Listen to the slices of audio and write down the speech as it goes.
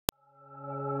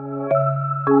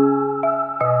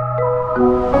My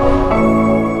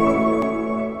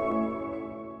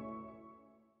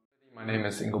name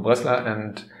is Ingo Bressler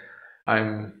and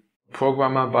I'm a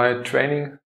programmer by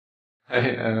training.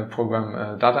 I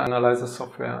program data analysis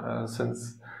software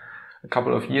since a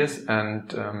couple of years, and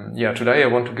today I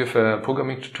want to give a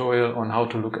programming tutorial on how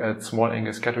to look at small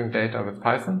angle scattering data with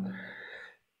Python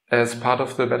as part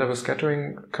of the Better with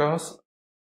Scattering course.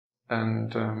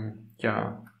 And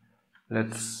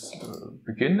let's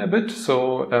begin a bit.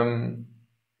 So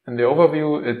in the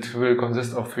overview it will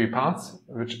consist of 3 parts,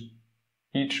 which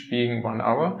each being 1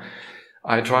 hour.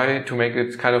 I try to make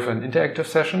it kind of an interactive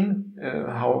session,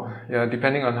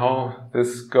 depending on how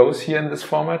this goes here in this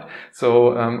format.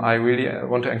 So I really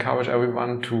want to encourage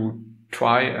everyone to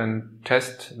try and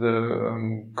test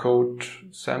the code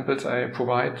samples I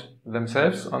provide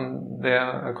themselves on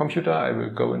their computer. I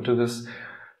will go into this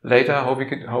later, how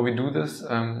we do this.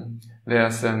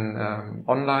 There's an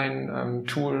online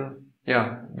tool,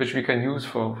 which we can use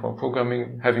for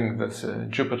programming, having this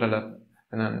JupyterLab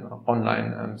in an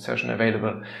online session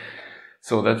available.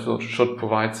 So that should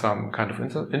provide some kind of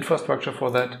infrastructure for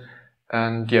that.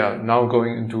 And now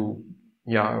going into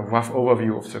a rough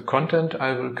overview of the content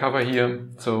I will cover here.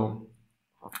 So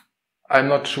I'm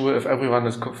not sure if everyone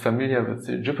is familiar with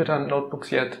the Jupyter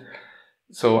Notebooks yet.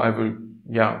 So I will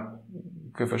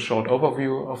give a short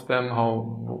overview of them,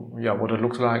 what it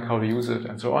looks like, how to use it,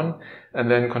 and so on. And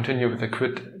then continue with a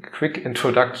quick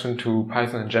introduction to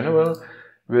Python in general,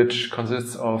 which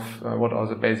consists of what are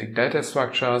the basic data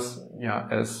structures,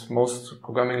 as most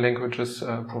programming languages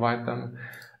provide them,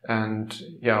 and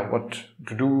what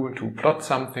to do to plot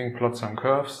something, plot some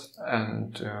curves,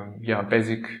 and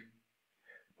basic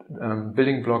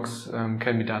building blocks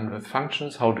can be done with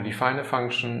functions, how to define a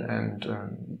function and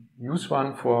use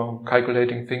one for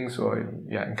calculating things or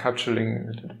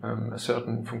encapsulating a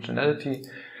certain functionality,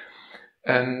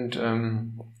 and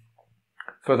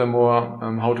furthermore,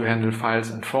 how to handle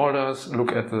files and folders,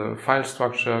 look at the file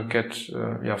structure,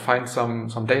 find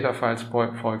some data files,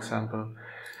 for example.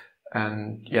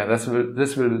 And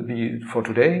this will be for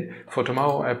today. For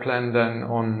tomorrow, I plan then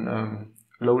on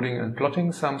loading and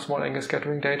plotting some small angle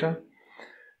scattering data,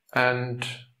 and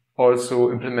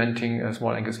also implementing a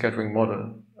small angle scattering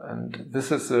model. And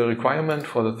this is a requirement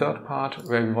for the third part,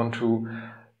 where we want to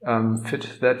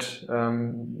fit that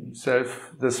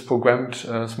this programmed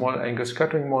small angle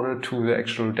scattering model to the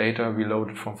actual data we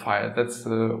loaded from file. That's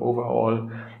the overall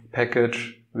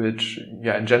package, which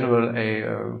in general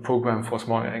a program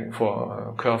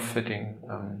for curve fitting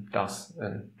does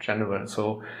in general.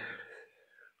 So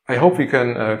I hope we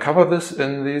can cover this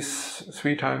in these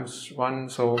 3 times 1,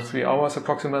 so 3 hours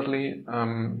approximately.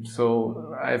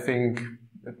 So I think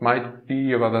it might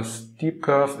be a rather steep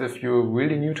curve if you're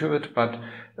really new to it, but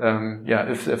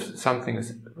if something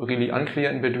is really unclear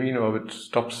in between, or it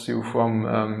stops you from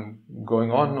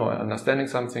going on or understanding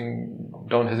something,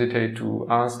 don't hesitate to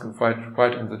ask.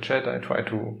 Write in the chat. I try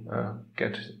to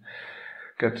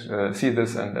see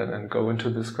this and go into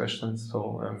these questions.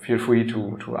 So feel free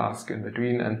to ask in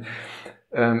between. And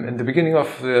in the beginning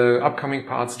of the upcoming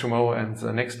parts tomorrow and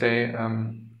the next day,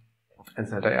 and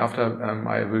the day after,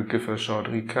 I will give a short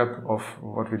recap of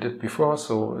what we did before.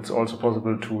 So it's also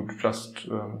possible to just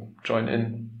join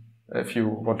in if you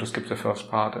want to skip the first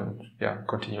part and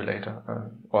continue later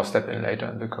or step in later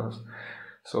in the course.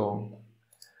 So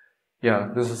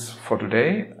this is for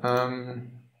today.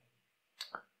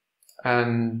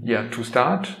 And to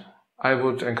start, I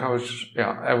would encourage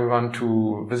everyone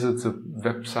to visit the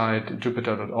website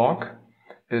Jupyter.org.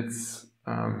 It's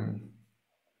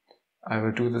I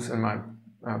will do this in my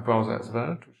browser as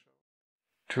well.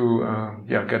 To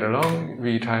get along,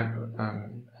 we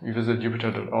visit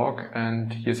Jupyter.org,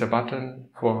 and here's a button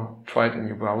for try it in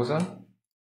your browser.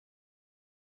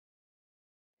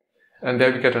 And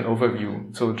there we get an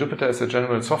overview. So Jupyter is a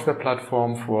general software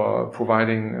platform for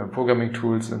providing programming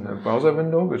tools in a browser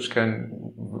window, which can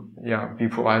be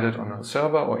provided on a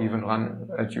server or even run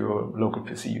at your local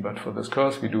PC. But for this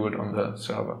course, we do it on the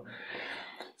server.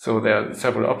 So there are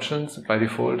several options. By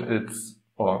default, it's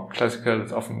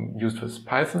often used with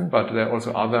Python, but there are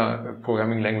also other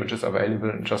programming languages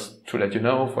available. Just to let you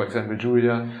know, for example,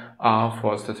 Julia, R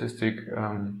for statistic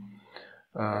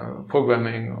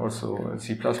programming, also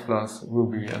C++,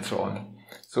 Ruby, and so on.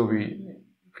 So we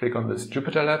click on this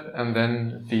JupyterLab, and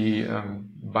then the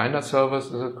binder service,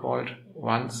 is it called,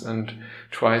 runs and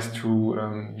tries to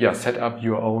set up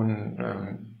your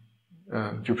own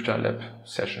JupyterLab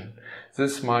session.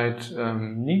 This might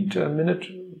need a minute,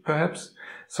 perhaps.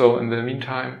 So in the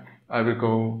meantime, I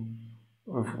will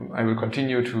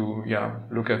continue to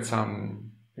look at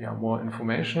some more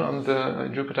information on the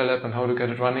JupyterLab and how to get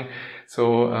it running.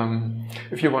 So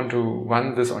if you want to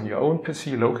run this on your own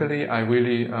PC locally, I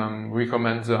really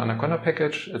recommend the Anaconda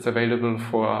package. It's available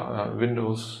for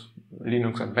Windows,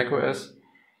 Linux and macOS.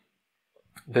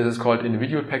 This is called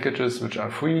individual packages, which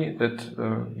are free. That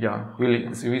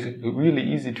it's really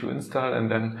easy to install, and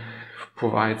then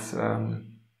provides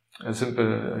a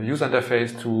simple user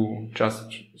interface to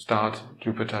just start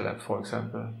JupyterLab, for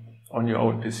example, on your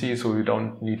own PC, so you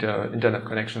don't need an internet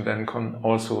connection. Then can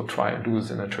also try and do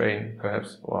this in a train,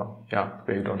 perhaps, or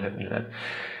where you don't have internet,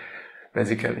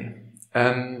 basically.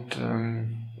 And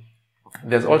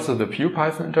there's also the pure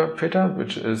Python interpreter,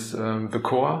 which is the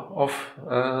core of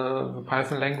the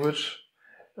Python language,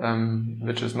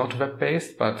 which is not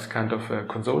web-based, but kind of a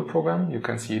console program. You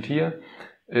can see it here.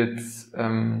 It's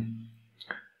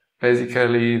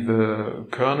basically the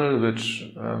kernel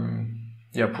which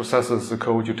processes the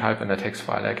code you type in a text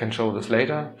file. I can show this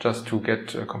later, just to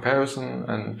get a comparison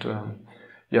and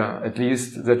at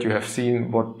least that you have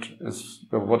seen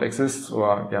what exists,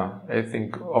 or I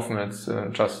think often it's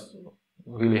just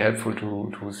really helpful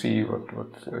to see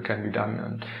what can be done,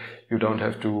 and you don't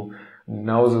have to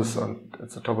know this at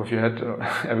the top of your head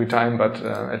every time, but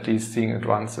at least seeing it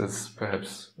once is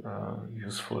perhaps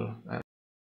useful.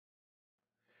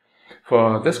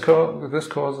 For this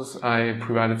courses, I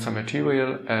provided some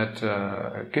material at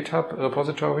a GitHub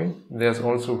repository. There's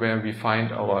also where we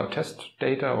find our test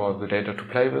data or the data to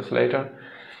play with later.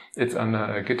 It's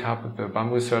under GitHub, the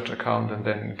BAM research account, and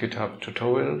then GitHub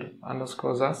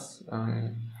tutorial_SAS.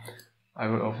 I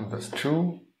will open this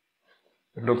too.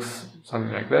 It looks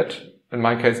something like that. In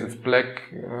my case, it's black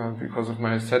because of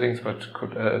my settings, but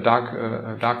could a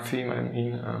dark theme, I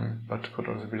mean, but could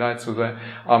also be light. So there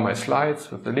are my slides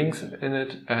with the links in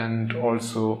it, and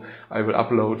also I will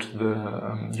upload the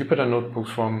Jupyter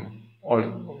Notebooks from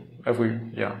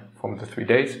the 3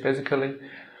 days basically.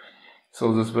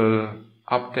 So this will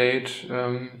update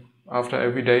after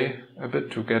every day a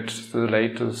bit to get the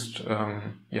latest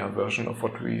version of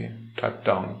what we typed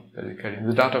down. Basically, in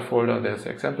the data folder, there's the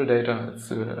example data.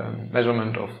 It's a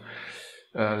measurement of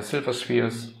the silver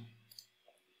spheres.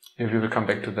 We will come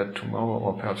back to that tomorrow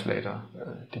or perhaps later,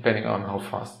 depending on how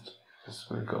fast this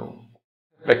will go.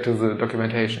 Back to the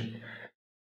documentation.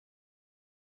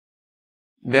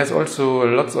 There's also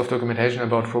lots of documentation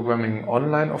about programming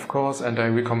online, of course, and I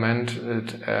recommend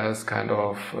it as kind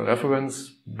of reference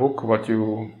book, where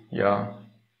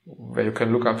you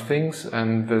can look up things,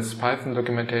 and this Python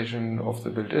documentation of the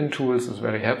built-in tools is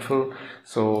very helpful.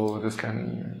 So this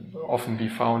can often be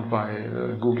found by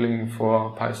Googling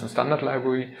for Python standard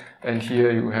library, and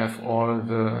here you have all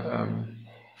the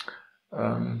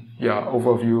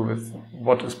overview with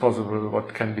what is possible,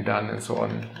 what can be done, and so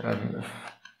on.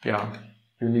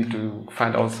 You need to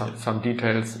find out some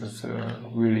details is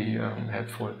really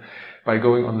helpful. By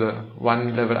going on the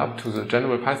one level up to the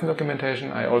general Python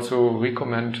documentation, I also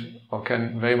recommend, or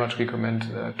can very much recommend,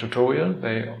 a tutorial.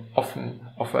 They often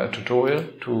offer a tutorial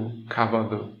to cover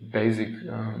the basic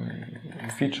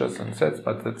features and sets,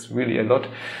 but that's really a lot.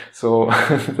 So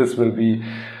this will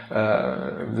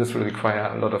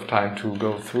require a lot of time to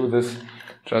go through this.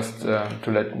 Just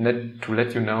to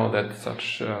let you know that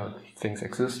such things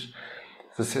exist.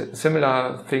 The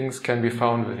similar things can be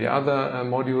found with the other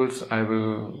modules. I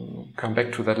will come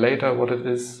back to that later, what it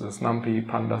is. There's numpy,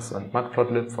 pandas, and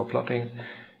matplotlib for plotting.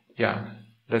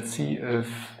 Let's see if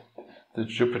the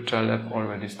JupyterLab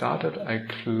already started. I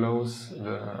close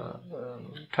the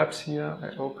tabs here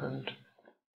I opened.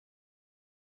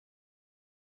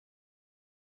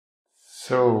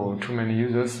 So, too many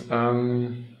users.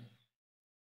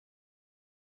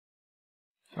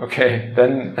 Okay,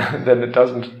 then it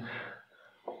doesn't.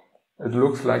 It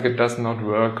looks like it does not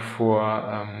work for,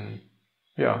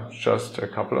 just a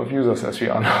couple of users as we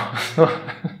are now.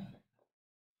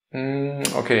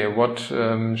 Okay, what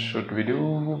should we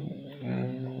do?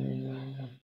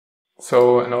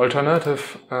 So an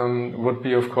alternative would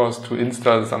be, of course, to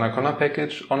install this Anaconda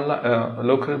package online,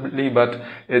 locally, but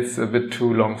it's a bit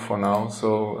too long for now.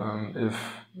 So if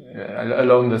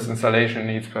alone this installation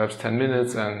needs perhaps 10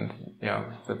 minutes, and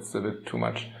that's a bit too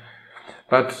much.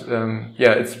 But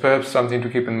it's perhaps something to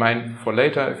keep in mind for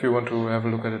later if you want to have a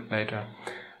look at it later.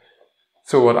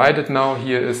 So what I did now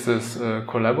here is this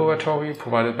Colaboratory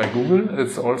provided by Google.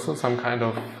 It's also some kind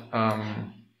of,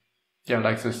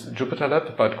 like this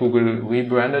JupyterLab, but Google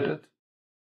rebranded it.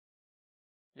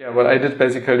 What I did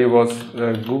basically was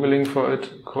Googling for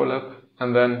it, Colab,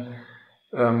 and then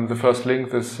the first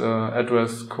link, this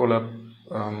address, Colab,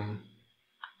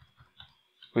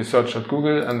 research at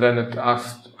Google, and then it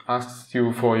asks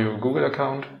you for your Google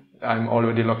account, I'm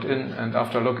already logged in, and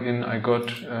after login I got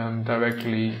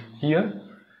directly here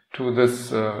to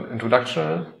this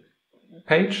introduction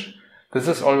page. This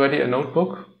is already a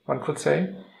notebook, one could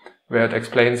say, where it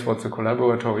explains what the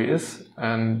Colaboratory is,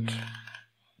 and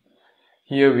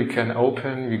here we can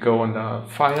open, we go under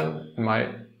File, in my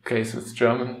case it's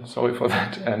German, sorry for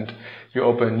that, and you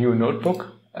open a new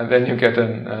notebook, and then you get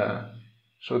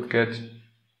should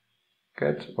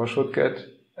get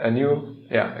a new,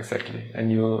 yeah, exactly, a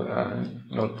new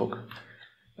notebook.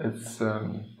 It's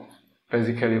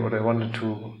basically what I wanted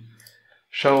to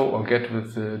show or get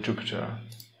with the Jupyter.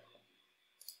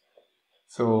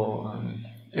 So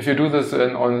if you do this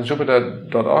on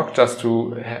Jupyter.org, just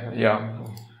to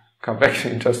come back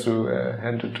just to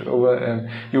hand it over,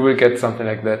 you will get something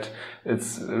like that. It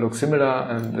looks similar,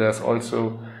 and there's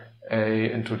also a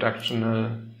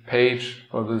introductional page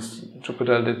for this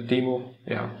Jupyter demo.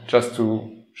 Yeah, just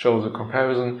to show the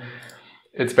comparison.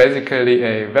 It's basically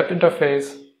a web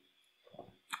interface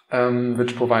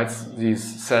which provides these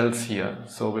cells here,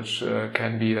 so which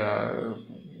can be a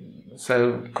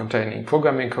cell containing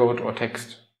programming code or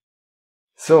text.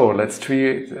 So let's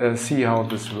see how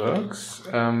this works.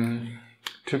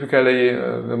 Typically,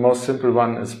 the most simple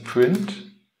one is print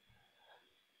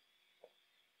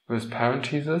with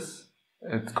parentheses.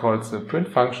 It calls the print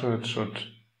function, which should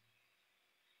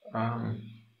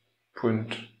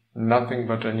print nothing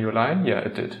but a new line. Yeah,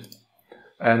 it did.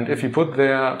 And if you put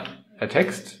there a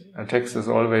text is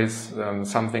always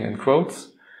something in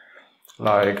quotes,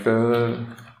 like the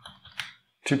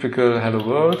typical hello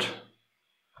world.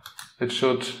 It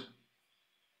should,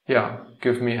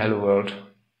 give me hello world.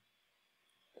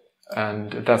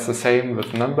 And it does the same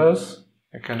with numbers.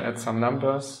 I can add some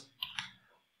numbers.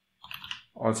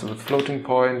 Also with floating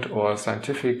point or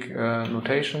scientific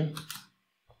notation.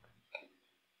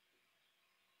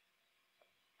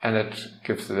 And it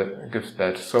gives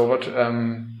that. So what,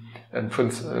 and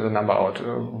prints the number out.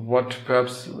 What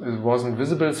perhaps wasn't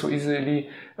visible so easily,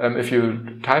 if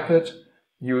you type it,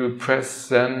 you press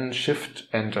then Shift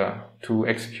Enter to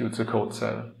execute the code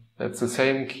cell. That's the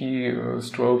same key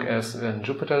stroke as in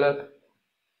JupyterLab,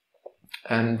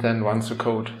 and then runs the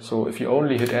code. So if you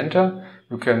only hit Enter,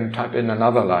 you can type in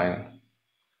another line.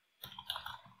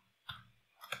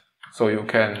 So you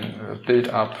can build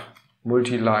up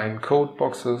multi-line code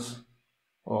boxes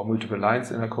or multiple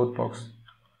lines in a code box.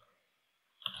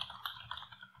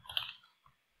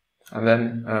 And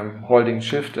then holding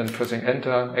Shift and pressing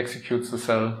Enter executes the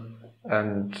cell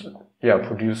and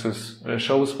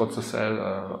shows what the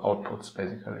cell outputs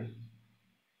basically.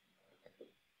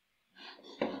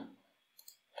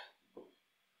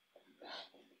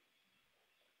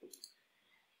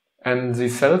 And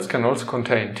these cells can also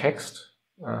contain text.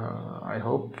 I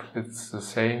hope it's the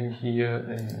same here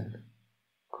in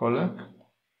Colab.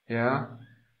 Yeah.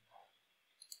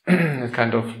 It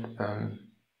kind of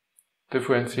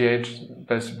differentiates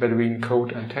between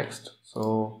code and text.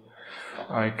 So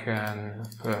I can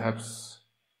perhaps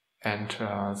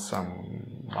enter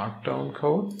some markdown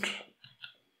code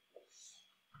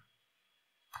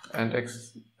and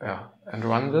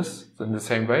run this in the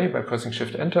same way by pressing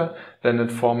Shift Enter. Then it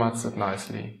formats it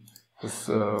nicely. This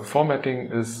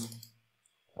formatting is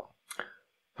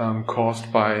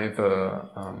caused by the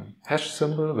hash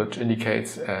symbol, which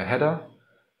indicates a header,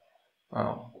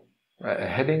 a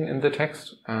heading in the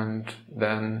text, and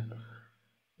then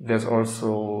there's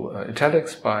also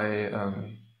italics by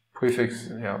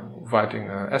writing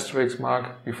an asterisk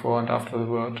mark before and after the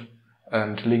word,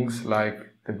 and links like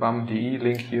the bum.de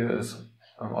link here is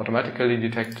automatically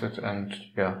detected and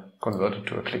converted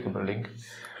to a clickable link.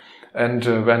 And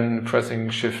when pressing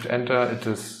Shift Enter, it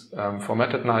is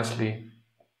formatted nicely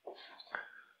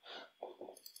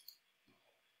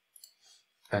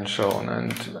and shown.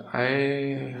 And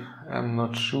I am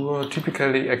not sure.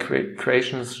 Typically,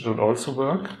 equations should also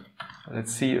work.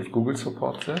 Let's see if Google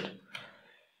supports it.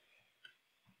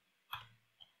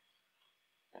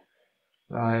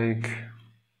 Like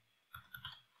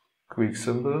Greek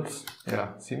symbols.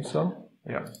 Yeah, seems so.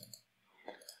 Yeah.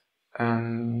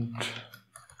 And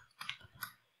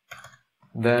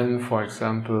then, for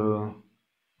example,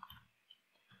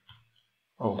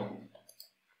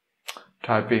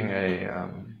 typing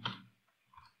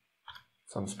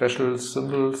some special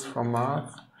symbols from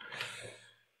math,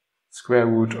 square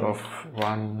root of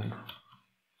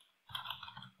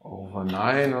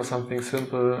 1/9 or something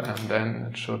simple, and then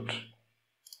it should,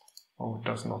 it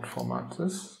does not format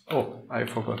this. I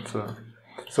forgot.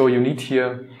 So you need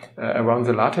here, around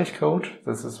the LaTeX code,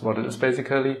 this is what it is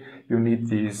basically, you need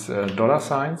these dollar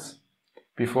signs,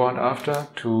 before and after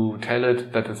to tell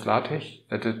it that it's LaTeX,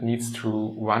 that it needs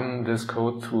to run this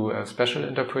code through a special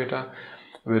interpreter,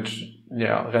 which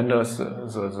renders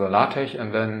the LaTeX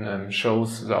and then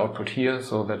shows the output here,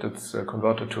 so that it's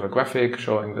converted to a graphic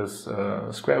showing this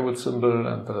square root symbol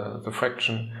and the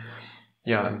fraction.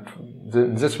 And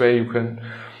in this way you can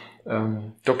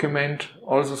document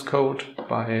all this code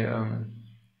by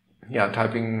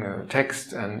typing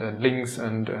text and links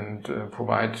and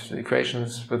provide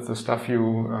equations with the stuff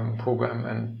you program,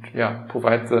 and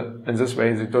provide in this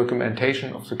way the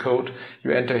documentation of the code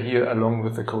you enter here along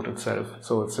with the code itself.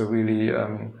 So it's a really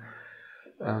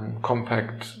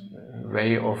compact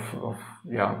way of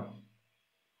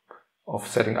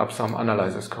setting up some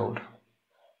analysis code.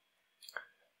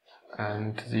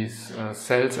 And these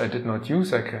cells I did not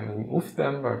use, I can remove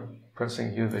them by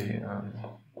pressing here the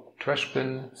trash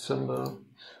bin symbol.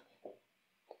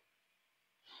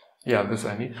 This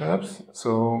I need perhaps.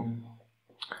 So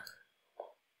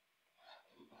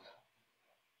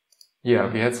we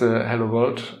had the hello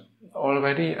world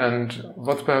already, and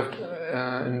what's perhaps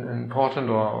important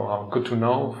or good to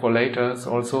know for later is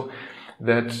also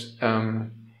that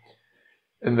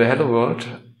in the hello world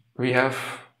we have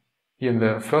here in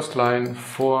the first line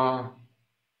 4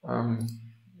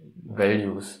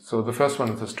 values. So the first one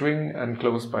is a string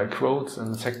enclosed by quotes,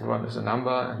 and the second one is a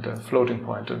number and a floating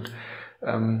point,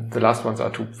 and the last ones are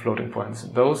 2 floating points.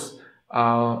 Those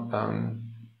are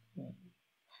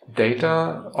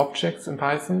data objects in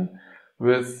Python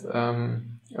with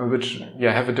which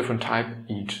have a different type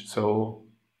each. So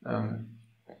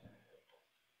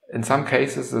in some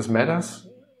cases this matters.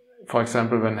 For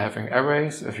example, when having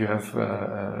arrays, if you have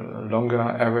longer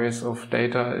arrays of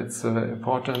data, it's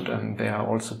important, and there are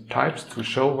also types to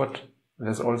show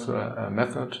there's also a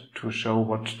method to show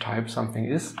what type something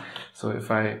is. So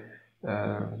if I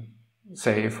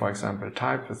say, for example,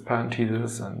 type with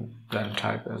parentheses and then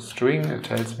type a string, it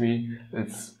tells me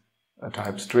it's a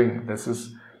type string. This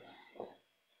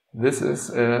is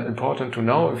important to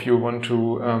know if you want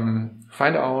to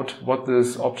find out what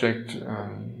this object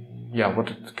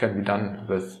what it can be done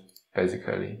with,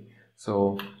 basically.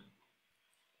 So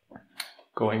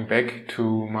going back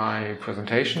to my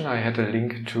presentation, I had a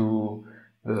link to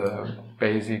the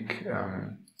basic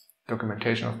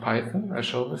documentation of Python. I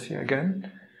show this here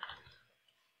again.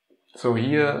 So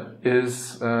here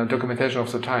is documentation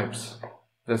of the types.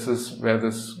 This is where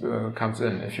this comes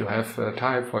in. If you have a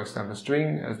type, for example,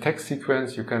 string, a text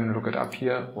sequence, you can look it up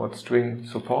here, what string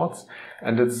supports,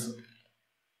 and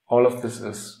all of this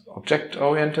is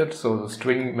object-oriented, so the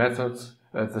string methods,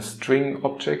 the string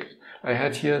object I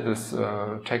had here, this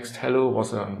text hello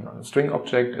was a string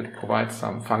object. It provides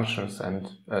some functions and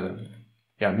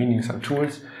meaning some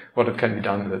tools, what it can be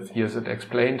done with. Here's it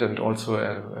explained, and also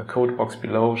a code box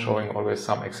below showing always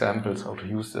some examples how to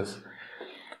use this.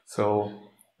 So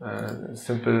a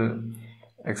simple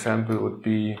example would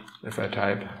be if I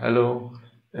type hello,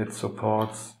 it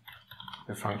supports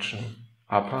the function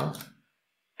upper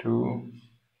to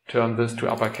turn this to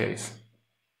uppercase.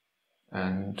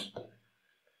 And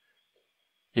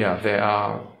there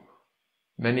are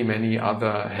many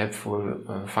other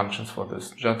helpful functions for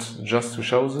this, just to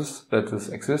show this, that this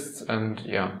exists. And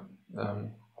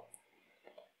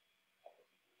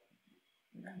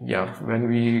when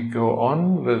we go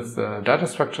on with data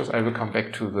structures, I will come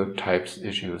back to the types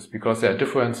issues, because there are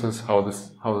differences how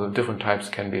the different types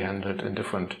can be handled in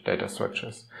different data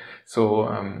structures. So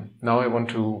now I want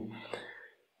to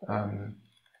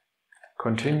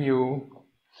continue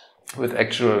with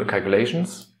actual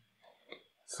calculations.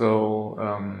 So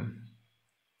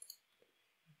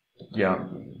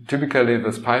typically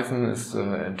this Python is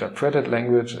an interpreted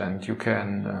language, and you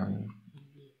can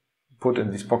put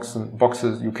in these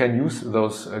boxes, you can use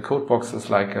those code boxes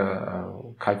like a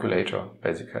calculator,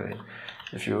 basically.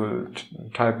 If you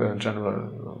type a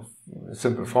general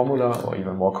simple formula or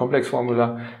even more complex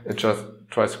formula, it just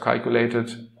tries to calculate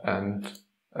it and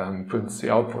prints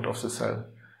the output of the cell.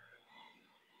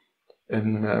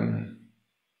 In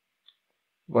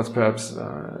what's perhaps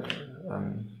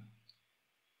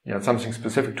something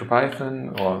specific to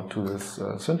Python or to this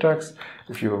syntax,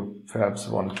 if you perhaps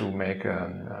want to make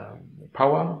a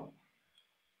power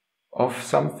of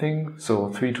something, so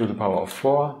 3 to the power of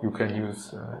 4, you can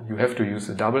use, you have to use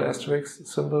a double asterisk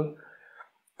symbol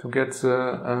to get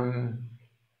the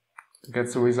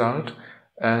result.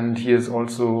 And here is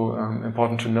also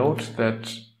important to note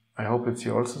that, I hope it's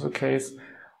here also the case,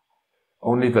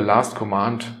 only the last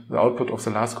command, the output of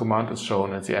the last command is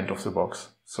shown at the end of the box.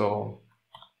 So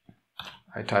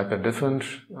I type a different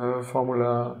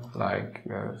formula, like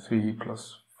 3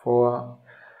 plus 4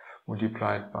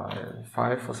 multiplied by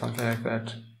 5 or something like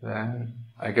that, then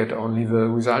I get only the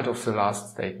result of the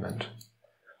last statement.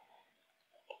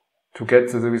 To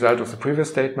get the result of the previous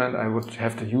statement, I would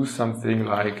have to use something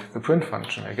like the print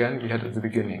function again we had at the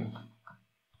beginning.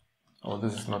 Oh,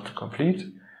 this is not complete.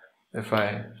 If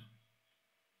I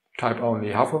type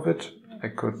only half of it, I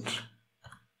could,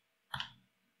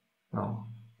 no,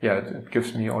 yeah, it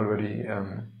gives me already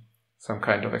some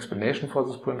kind of explanation for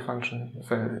this print function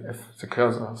if the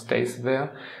cursor stays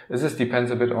there. This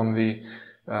depends a bit on the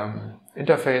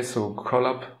interface, so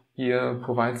Colab here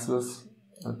provides this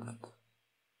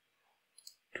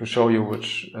to show you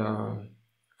which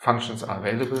functions are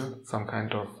available, some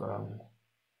kind of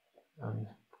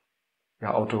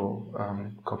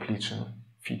auto completion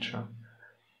feature.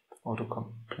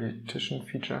 Auto-completion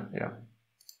feature, yeah.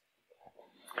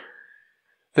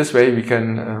 This way we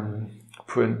can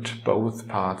print both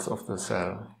parts of the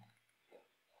cell.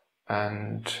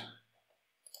 And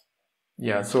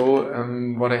yeah, so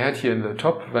what I had here in the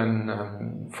top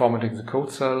when formatting the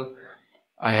code cell,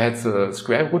 I had the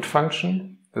square root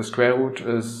function. The square root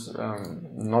is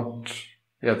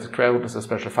the square root is a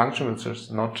special function which is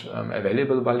not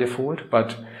available by default,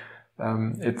 but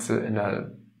it's in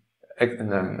an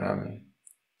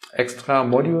extra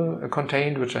module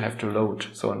contained which I have to load.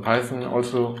 So in Python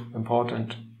also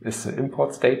important is the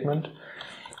import statement.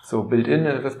 So built in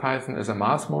with Python is a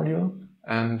math module,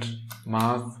 and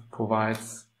math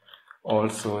provides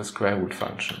also a square root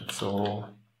function. So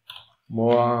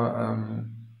more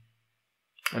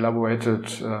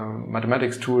elaborated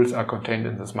mathematics tools are contained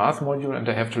in this math module, and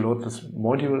I have to load this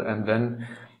module and then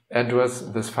address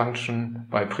this function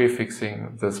by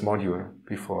prefixing this module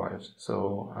before it.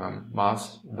 So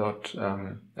math.sqrt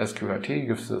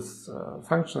gives this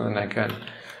function, and I can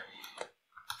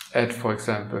add, for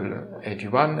example,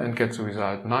 81 and get the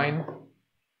result 9.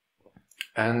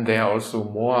 And there are also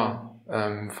more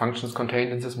functions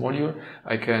contained in this module.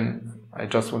 I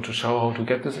just want to show how to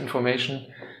get this information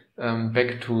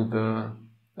back to the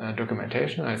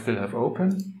documentation I still have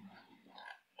open.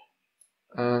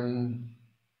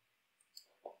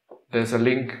 There's a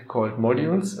link called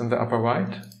modules in the upper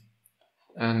right,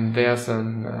 and there's a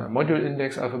module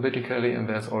index alphabetically, and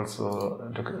there's also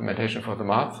documentation for the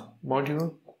math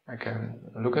module. I can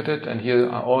look at it, and here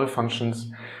are all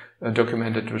functions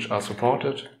documented which are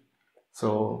supported.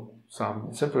 So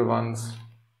some simple ones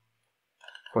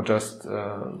for just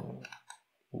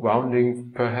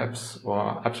rounding perhaps,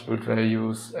 or absolute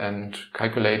values, and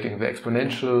calculating the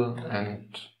exponential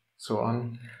and so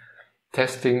on.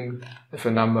 Testing if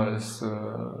a number is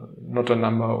not a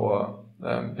number or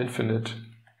infinite.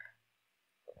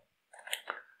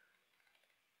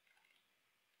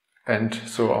 And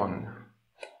so on.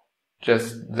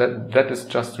 Just that is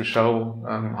just to show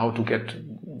how to get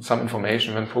some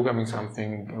information when programming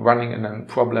something, running in a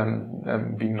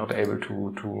problem, being not able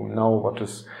to know what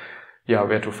is,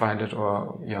 where to find it,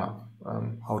 or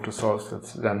how to solve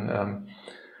it. Then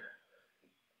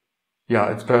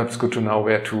it's perhaps good to know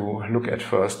where to look at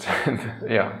first.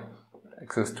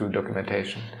 Access to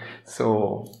documentation.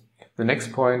 So the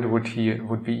next point would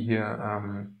be here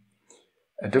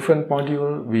a different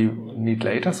module we need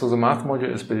later. So the math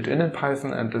module is built in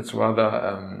Python, and it's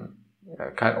rather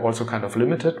also kind of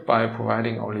limited by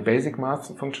providing only basic math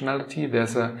functionality.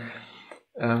 There's a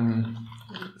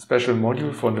special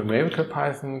module for numerical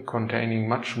Python containing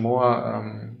much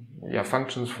more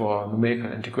functions for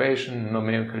numerical integration,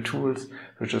 numerical tools,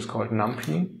 which is called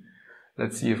numpy.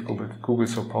 Let's see if Google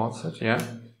supports it.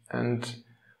 And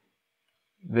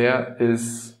there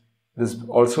is this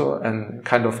also a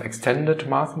kind of extended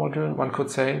math module, one could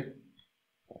say.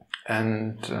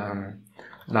 And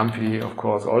numpy, of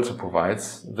course, also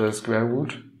provides the square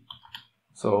root.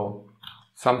 So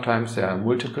sometimes there are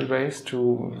multiple ways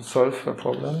to solve a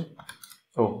problem.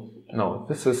 Oh, no,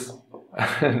 this is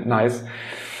nice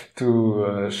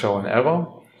to show an error.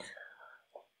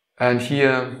 And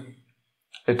here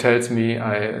it tells me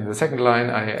in the second line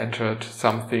I entered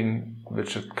something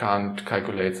which it can't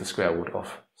calculate the square root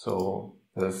of. So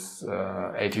this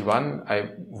 81, I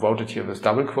wrote it here with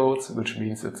double quotes, which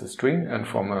means it's a string, and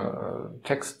from a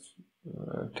text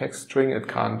string it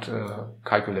can't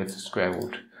calculate the square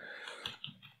root.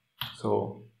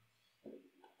 So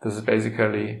this is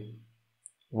basically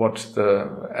what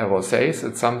the error says.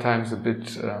 It's sometimes a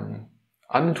bit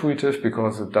unintuitive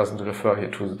because it doesn't refer here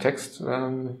to the text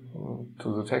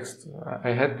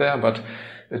I had there, but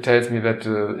it tells me that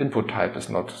the input type is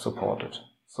not supported.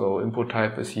 So input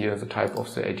type is here the type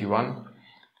of the 81,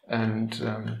 and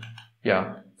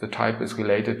the type is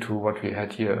related to what we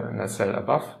had here in the cell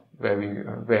above,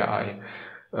 where I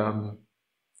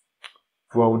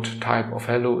wrote type of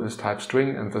hello is type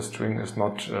string, and the string is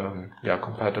not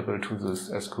compatible to this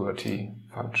sqrt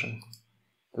function.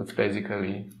 That's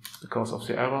basically because of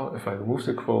the error. If I remove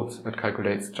the quotes, it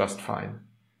calculates just fine.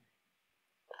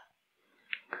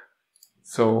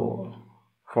 So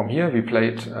from here we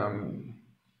played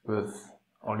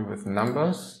only with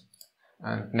numbers,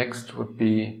 and next would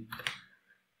be,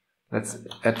 let's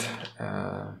add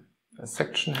a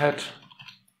section head.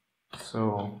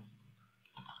 So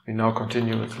we now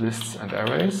continue with lists and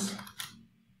arrays.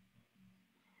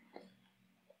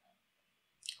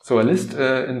 So a list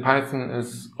in Python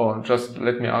is, or just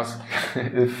let me ask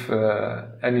if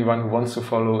anyone who wants to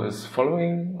follow is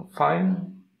following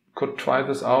fine, could try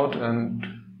this out, and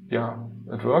yeah,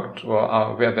 it worked,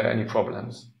 or were there any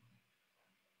problems?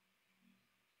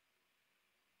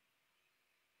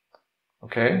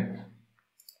 Okay.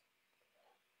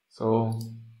 So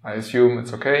I assume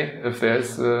it's okay. If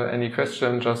there's any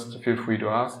question, just feel free to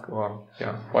ask, or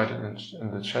write it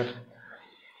in the chat.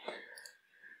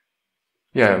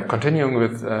 Yeah, continuing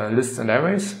with lists and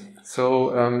arrays.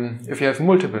 So if you have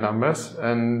multiple numbers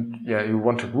and you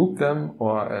want to group them,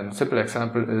 or a simple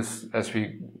example is, as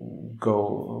we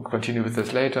continue with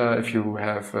this later, if you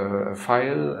have a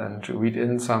file and read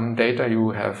in some data,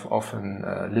 you have often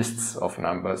lists of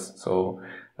numbers. So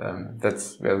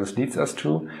that's where this leads us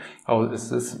to. How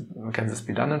can this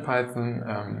be done in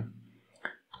Python?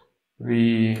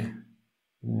 We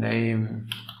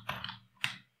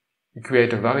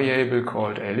create a variable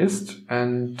called a list,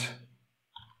 and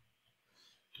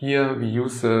here we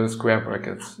use the square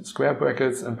brackets. Square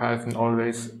brackets in Python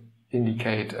always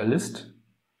indicate a list,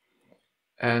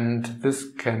 and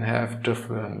this can have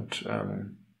different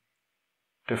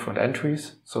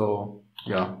entries. So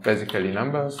basically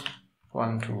numbers,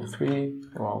 1, 2, 3,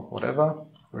 or whatever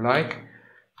you like.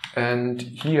 And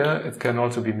here it can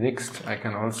also be mixed. I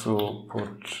can also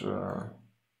put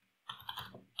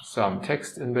some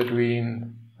text in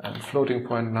between and floating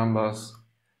point numbers,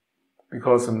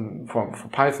 because for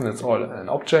Python it's all an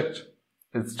object.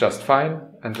 It's just fine,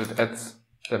 and it adds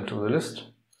them to the list.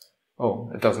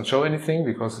 Oh, it doesn't show anything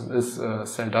because this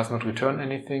cell does not return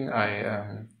anything.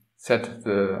 I set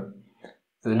the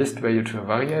list value to a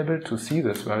variable. To see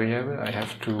this variable, I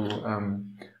have to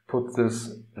put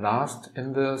this last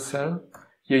in the cell.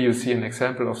 Here you see an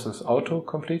example of this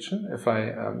auto-completion. If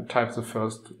I type the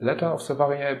first letter of the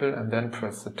variable and then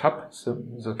press the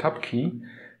tab key,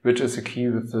 which is a key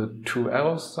with the 2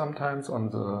 arrows sometimes on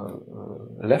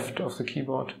the left of the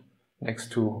keyboard,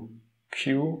 next to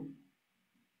Q,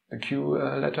 the Q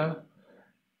letter.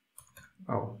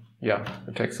 Oh, yeah,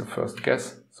 it takes the first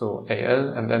guess, so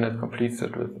AL, and then it completes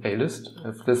it with a list.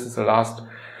 If this is the last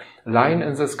line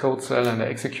in this code cell and I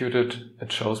execute it,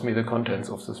 it shows me the contents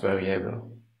of this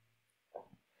variable.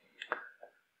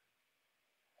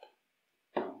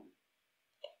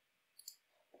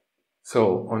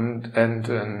 So, in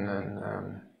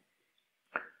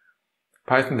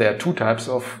Python there are two types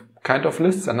of kind of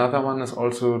lists. Another one is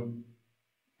also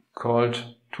called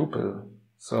tuple.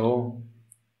 So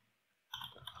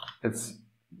it's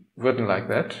written like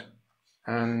that,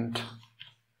 and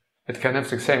it can have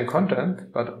the same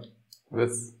content but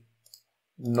with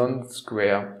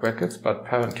non-square brackets but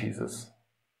parentheses.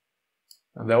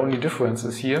 And the only difference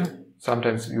is here.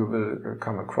 Sometimes you will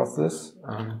come across this.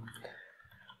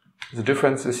 The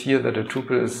difference is here that a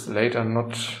tuple is later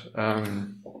not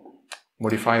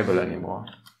modifiable anymore.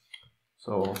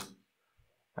 So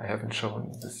I haven't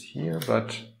shown this here,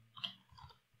 but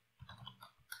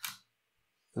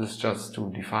this is just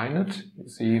to define it. You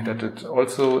see that it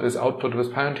also is output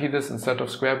with parentheses instead of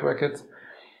square brackets.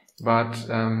 But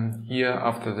here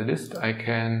after the list I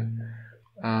can,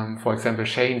 for example,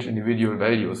 change individual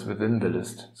values within the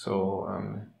list. So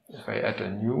if I add a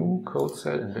new code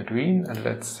cell in between, and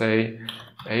let's say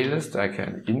a list, I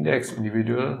can index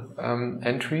individual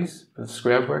entries with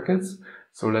square brackets.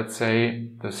 So let's say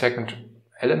the second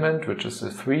element, which is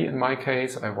a 3 in my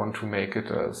case, I want to make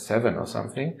it a 7 or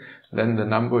something. Then the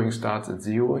numbering starts at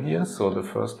 0 here. So the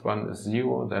first one is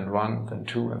 0, then 1, then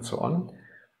 2, and so on.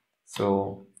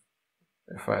 So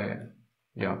if I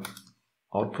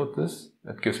output this,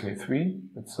 it gives me 3.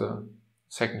 It's a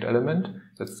second element.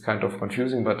 That's kind of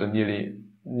confusing, but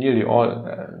nearly all,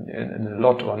 in a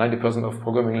lot or 90% of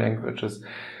programming languages,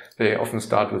 they often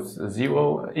start with a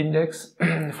 0 index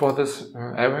for this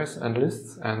arrays and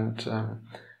lists. And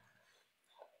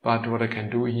but what I can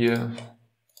do here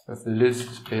with the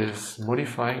list is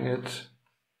modifying it,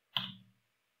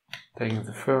 taking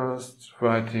the first,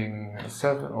 writing a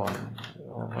 7, or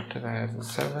what did I have, a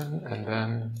 7, and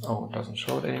then, oh, it doesn't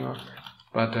show it anymore,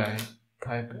 but I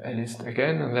type list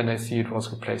again, and then I see it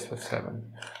was replaced with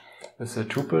 7. With a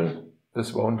tuple,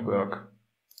 this won't work.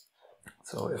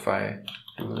 So if I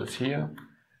do this here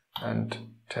and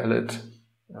tell it,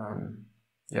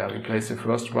 replace the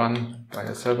first one by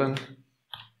a 7,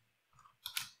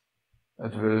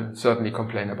 it will certainly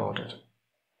complain about it.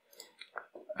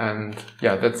 And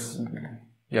that's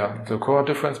the core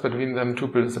difference between them.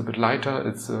 Tuple is a bit lighter,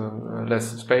 it's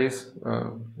less space,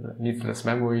 needs less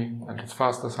memory, and it's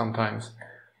faster sometimes.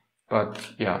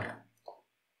 But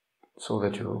so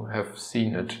that you have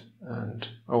seen it. And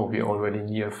we're already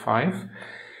near 5.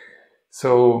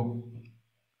 So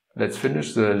let's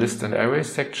finish the list and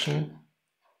arrays section.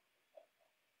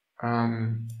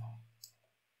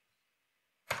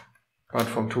 But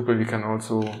from tuple we can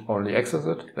also only access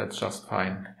it. That's just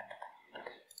fine.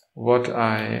 What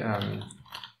I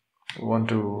want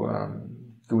to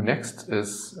do next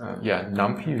is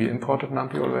numpy. We imported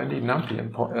numpy already.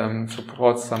 Numpy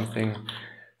supports something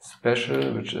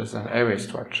special, which is an array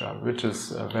structure, which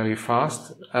is a very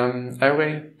fast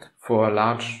array for a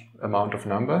large amount of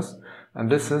numbers. And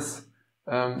this is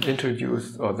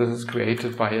introduced, or this is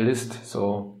created by a list.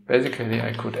 So basically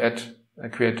I could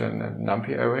create a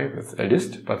numpy array with a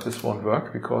list, but this won't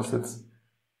work because it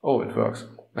works.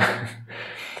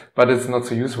 But it's not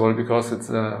so useful because it's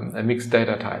a mixed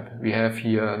data type. We have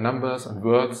here numbers and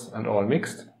words and all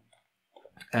mixed.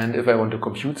 And if I want to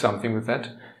compute something with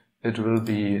that, it will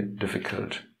be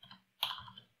difficult.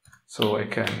 So I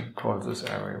can call this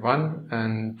array 1,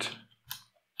 and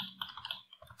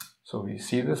so we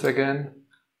see this again.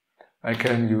 I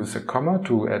can use a comma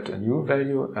to add a new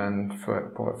value, and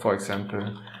for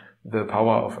example, the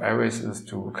power of arrays is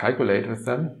to calculate with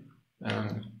them.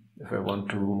 If I want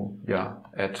to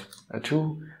add a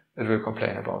 2, it will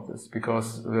complain about this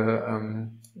because the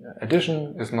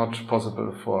addition is not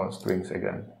possible for strings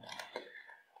again.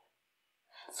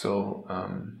 So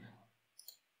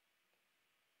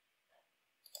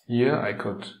here I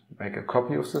could make a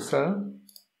copy of the cell.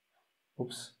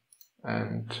 Oops.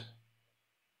 And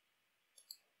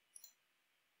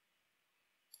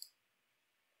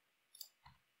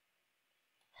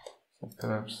so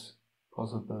perhaps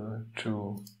possible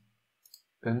to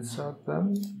insert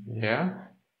them. Here.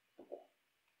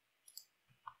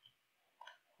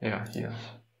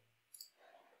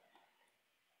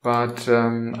 But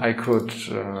I could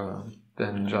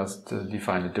then just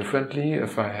define it differently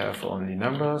if I have only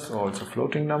numbers or also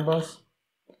floating numbers.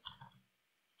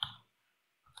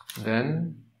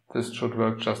 Then this should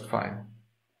work just fine.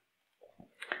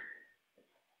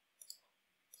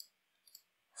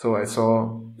 So I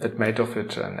saw it made of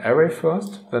it an array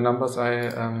first, the numbers I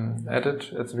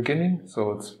added at the beginning.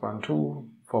 So it's 1, 2,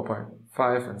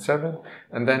 4.5 and 7.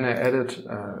 And then I added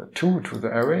 2 to the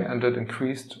array, and it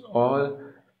increased all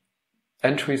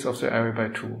entries of the array by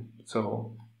 2.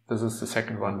 So this is the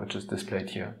second one which is displayed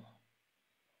here.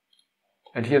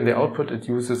 And here in the output it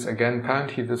uses again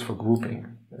parentheses for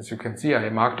grouping. As you can see, I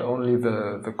marked only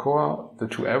the core, the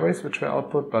 2 arrays which were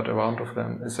output, but around of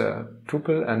them is a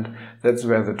tuple, and that's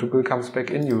where the tuple comes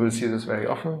back in. You will see this very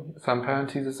often, some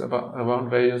parentheses around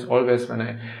values. Always when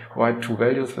I write 2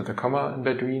 values with a comma in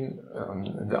between,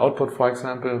 in the output for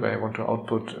example, where I want to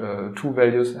output 2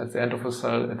 values at the end of a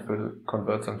cell, it will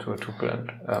convert them to a tuple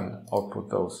and output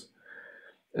those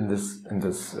in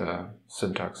this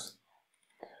syntax.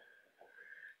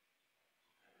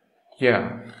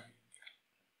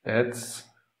 That's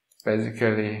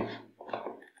basically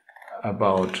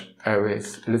about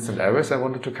arrays, lists and arrays I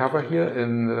wanted to cover here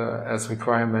as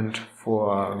requirement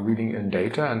for reading in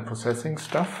data and processing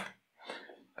stuff.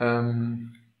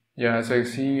 As I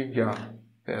see,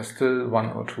 there's still 1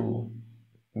 or 2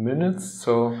 minutes.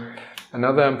 So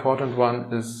another important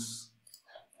one is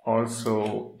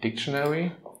also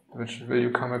dictionary, which will you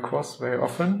come across very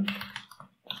often.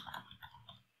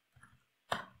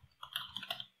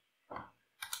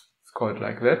 Called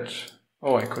like that.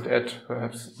 I could add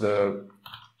perhaps the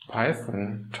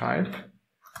Python type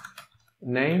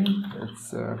name. It's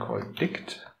called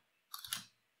dict.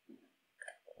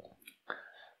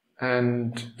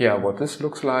 And what this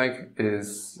looks like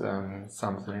is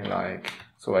something like,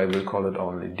 so I will call it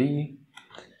only D.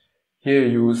 Here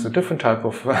you use a different type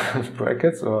of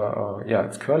brackets, or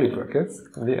it's curly brackets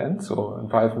in the end. So in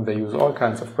Python they use all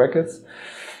kinds of brackets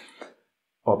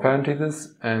or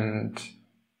parentheses, and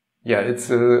it's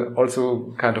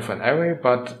also kind of an array,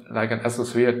 but like an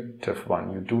associative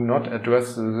one. You do not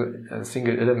address the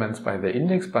single elements by their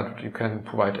index, but you can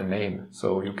provide a name.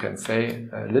 So you can say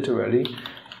literally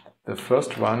the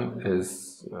first one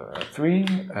is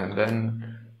 3, and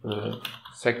then the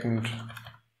second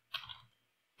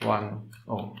one,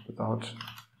 without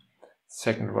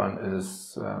second one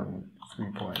is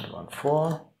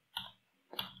 3.14.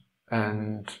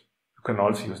 And you can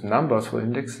also use numbers for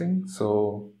indexing.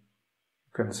 So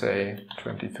you can say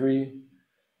 23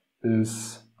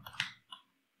 is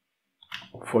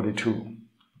 42.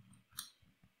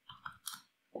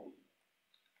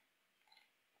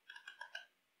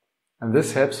 And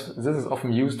this helps. This is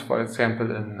often used, for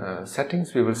example, in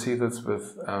settings. We will see this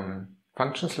with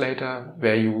functions later,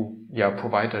 where you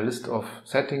provide a list of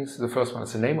settings. The first one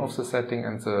is the name of the setting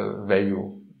and the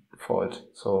value for it.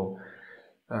 So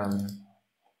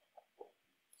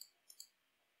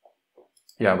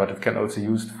but it can also be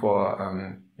used for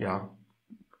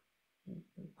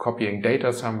copying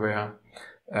data somewhere.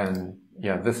 And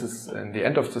this is in the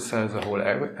end of the cell. The whole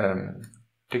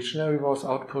dictionary was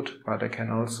output, but I can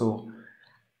also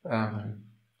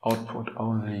output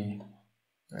only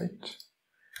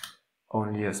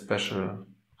a special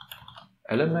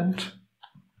element.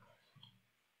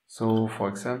 So for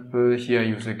example, here I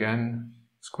use again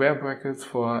square brackets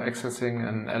for accessing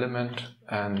an element,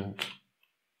 and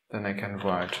then I can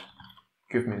write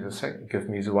give me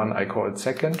the one I call it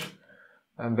second,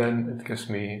 and then it gives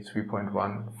me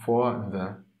 3.14 in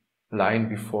the line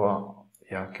before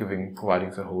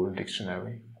providing the whole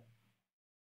dictionary.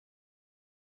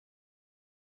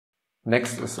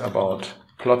 Next is about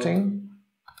plotting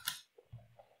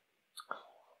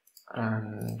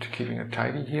and keeping it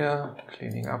tidy here,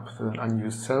 cleaning up the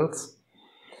unused cells.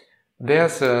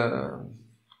 There's a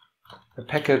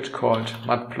package called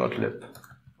matplotlib.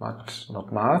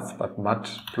 Not math, but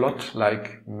matplot,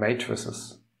 like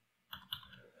matrices.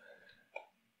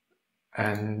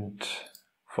 And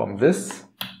from this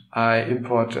I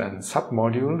import a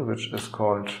submodule which is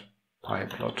called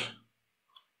pyplot.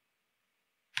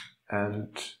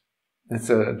 And it's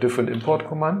a different import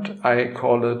command. I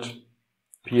call it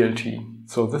plt.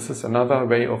 So this is another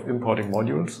way of importing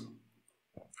modules.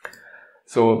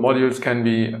 So modules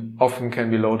often can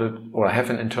be loaded or have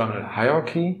an internal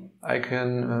hierarchy. I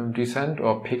can descend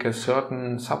or pick a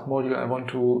certain submodule I want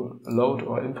to load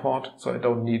or import. So I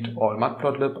don't need all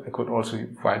matplotlib. I could also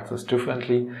write this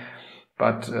differently.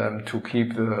 But to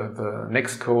keep the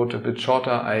next code a bit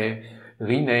shorter, I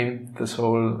rename this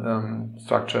whole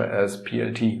structure as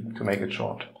PLT to make it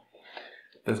short.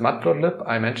 This matplotlib,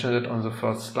 I mentioned it on the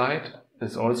first slide,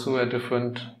 is also a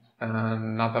different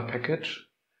another package.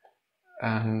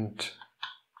 And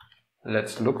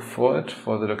let's look for it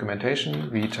for the documentation.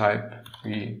 We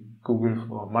Google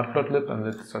for matplotlib, and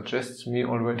it suggests me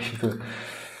already the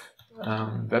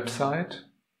website.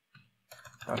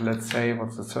 But let's say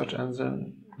what the search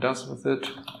engine does with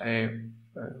it. A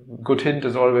good hint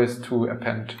is always to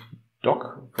append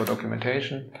doc for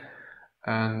documentation.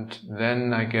 And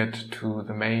then I get to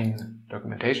the main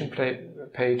documentation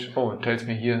page. Oh, it tells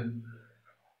me here,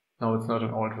 no, it's not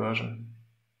an old version.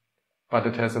 But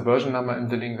it has a version number in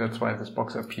the link, that's why this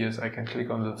box appears. I can click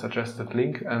on the suggested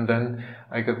link, and then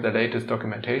I get the latest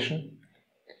documentation.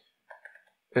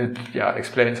 It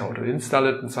explains how to install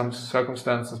it in some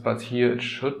circumstances, but here it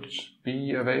should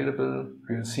be available.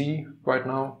 We'll see right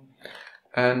now.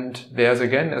 And there's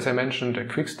again, as I mentioned, a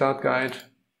quick start guide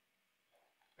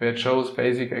where it shows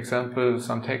basic examples,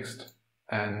 some text,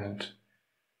 and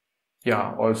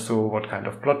also what kind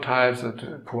of plot types.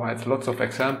 It provides lots of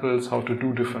examples, how to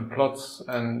do different plots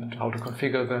and how to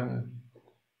configure them.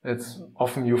 It's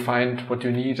often you find what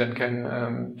you need and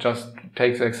can just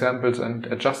take the examples and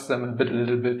adjust them a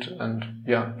little bit, and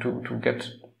to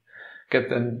get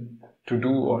them to do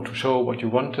or to show what you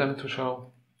want them to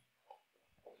show.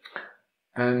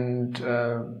 And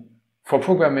for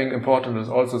programming, important is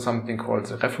also something called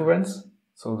the reference.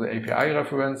 So the API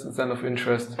reference is then of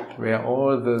interest, where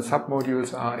all the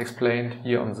submodules are explained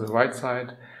here on the right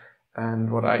side. And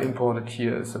what I imported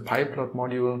here is the pyplot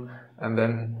module, and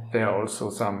then there are also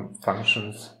some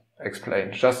functions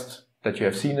explained. Just that you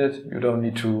have seen it, you don't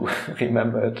need to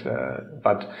remember it,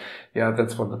 but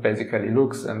that's what it basically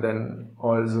looks. And then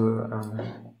all the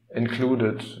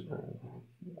included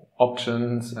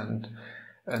options and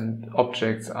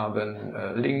objects are then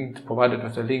linked, provided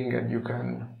with a link, and you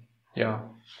can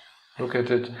look at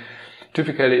it.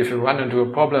 Typically, if you run into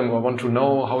a problem or want to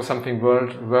know how something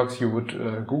works, you would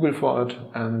Google for it,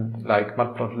 and like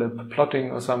matplotlib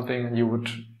plotting or something, and you would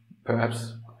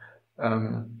perhaps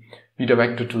be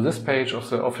directed to this page of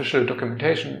the official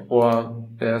documentation, or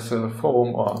there's a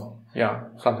forum or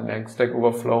something like Stack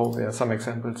Overflow where some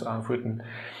examples are written.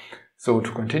 So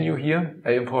to continue here,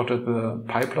 I imported the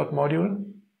pyplot module,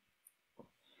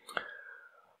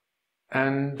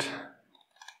 and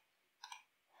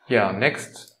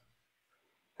next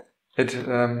it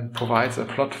provides a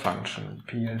plot function,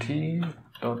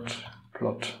 plt.plot.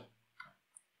 plot.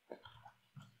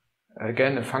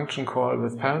 Again, a function call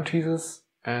with parentheses,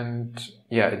 and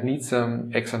yeah, it needs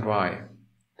some x and y.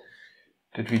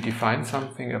 Did we define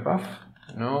something above?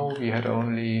 No, we had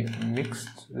only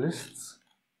mixed lists.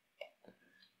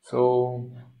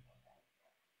 So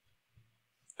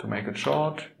to make it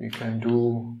short, we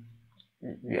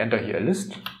enter here a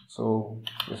list. So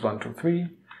with 1, 2, 3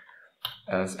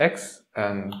 as x,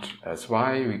 and as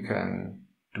y we can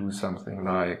do something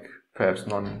like perhaps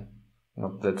not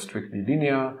that strictly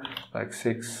linear, like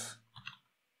 6,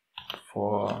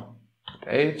 4,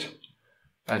 8,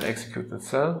 and execute the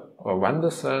cell or run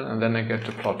the cell, and then I get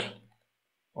the plot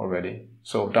already.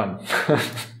 So done.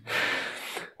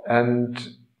 And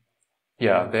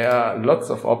yeah, there are lots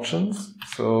of options.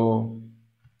 So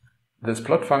this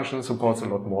plot function supports a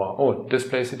lot more. Oh, it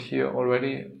displays it here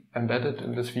already embedded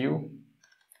in this view.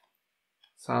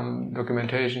 Some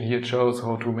documentation here shows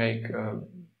how to make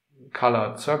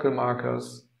colored circle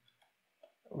markers,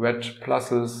 red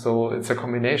pluses. So it's a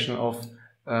combination of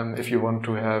if you want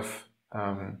to have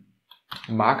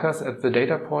markers at the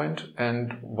data point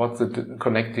and what the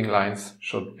connecting lines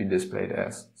should be displayed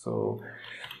as. So,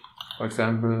 for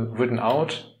example, written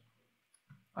out,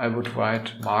 I would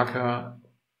write marker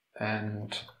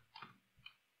and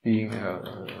being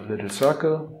a little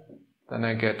circle, then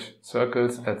I get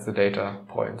circles at the data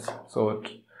points. So it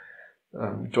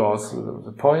draws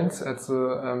the points at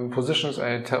the positions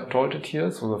I told it here.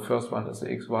 So the first one is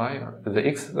the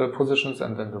x positions,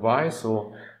 and then the y.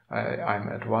 So I'm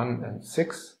at 1 and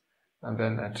 6, and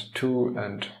then at 2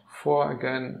 and 4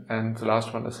 again, and the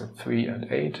last one is at 3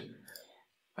 and 8.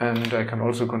 And I can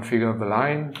also configure the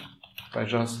line by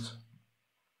just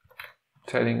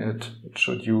telling it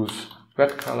should use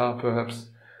red color perhaps,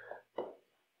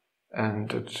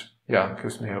 and it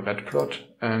gives me a red plot.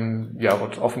 And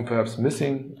what's often perhaps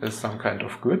missing is some kind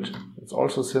of grid. It's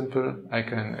also simple. I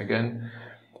can again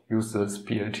use this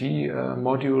PLT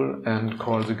module and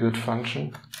call the grid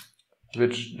function,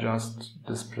 which just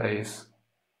displays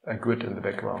a grid in the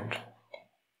background.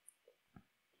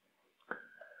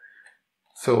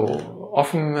 So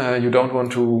often you don't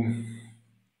want to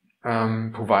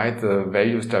provide the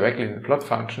values directly in the plot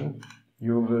function.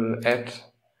 You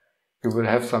will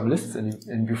have some lists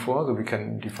in before, so we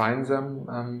can define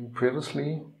them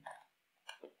previously.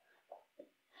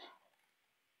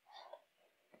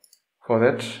 For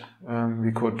that,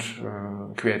 we could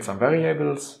create some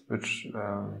variables, which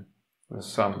with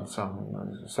some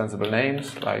sensible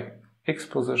names, like x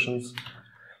positions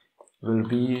will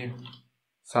be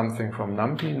something from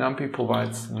numpy. Numpy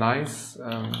provides nice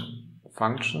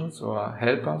functions or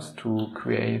helpers to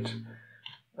create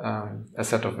a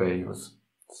set of values.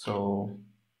 So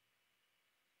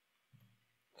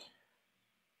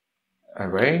a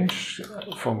range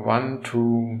from 1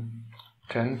 to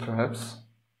 10 perhaps,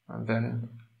 and then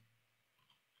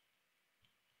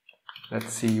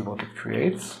let's see what it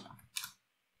creates.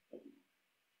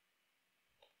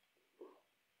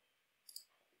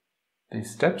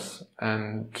 These steps,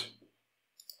 and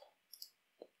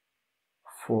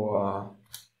for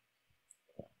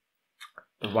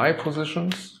the y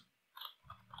positions,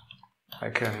 I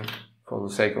can, for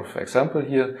the sake of example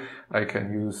here, I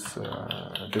can use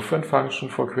a different function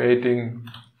for creating,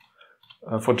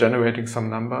 for generating some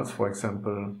numbers. For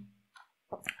example,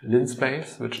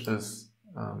 linspace, which is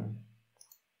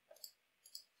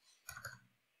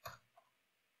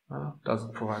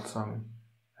doesn't provide some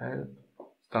help.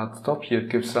 Start stop here, it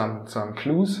gives some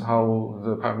clues how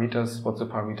the parameters, what the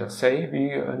parameters say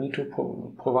we need to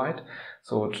provide.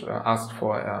 So it asks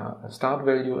for a start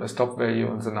value, a stop value,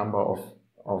 and the number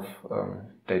of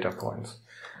data points.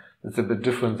 It's a bit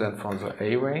different than from the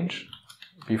A range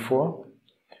before.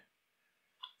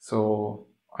 So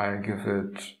I give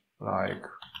it like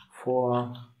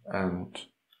 4 and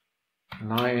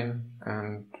 9,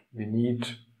 and we need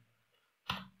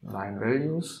 9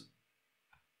 values,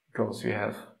 because we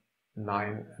have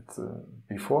 9 at the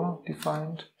before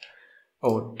defined.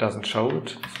 Oh, it doesn't show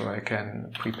it, so I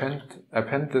can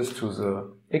append this to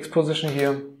the x position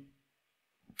here,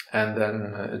 and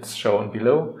then it's shown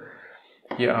below.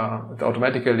 Here it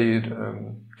automatically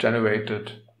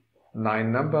generated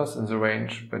 9 numbers in the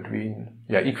range between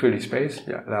equally spaced.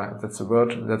 That's a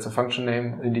word, that's a function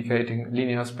name indicating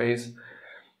linear spacing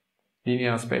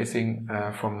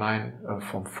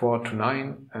from 4 to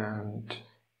 9, and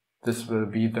this will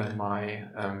be then my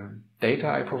data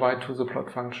I provide to the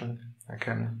plot function. I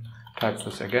can type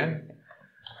this again.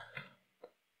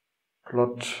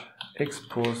 Plot x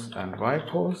pose and y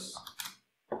pose.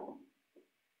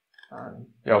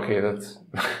 Okay, that's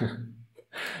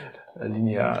a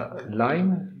linear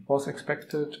line was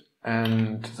expected.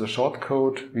 And the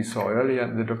shortcode we saw earlier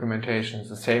in the documentation is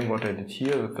the same what I did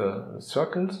here with the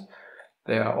circles.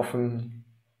 They are often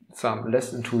some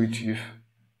less intuitive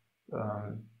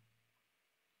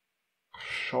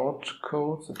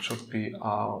shortcodes. It should be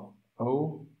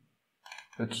RO,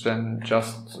 which then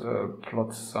just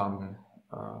plots some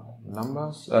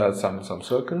numbers, some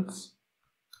circles,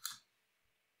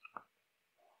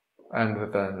 and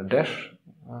with a dash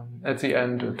at the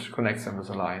end, it connects them with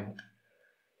a line.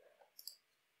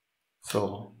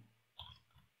 So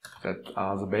that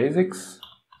are the basics.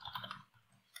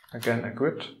 Again, a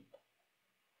grid.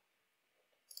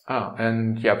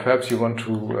 And yeah, perhaps you want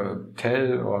to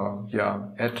tell or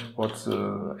add what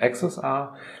the axes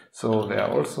are. So there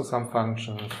are also some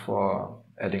functions for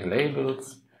adding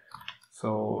labels.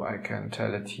 So I can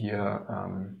tell it here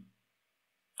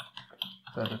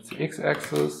that it's the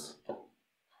x-axis,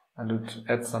 and it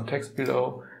adds some text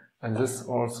below. And this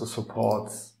also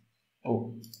supports,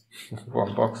 oh,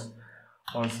 wrong box,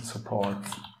 also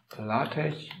supports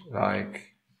LaTeX,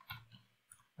 like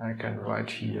I can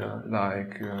write here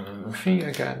like phi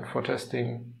again for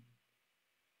testing.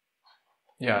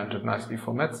 Yeah, and it nicely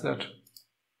formats that.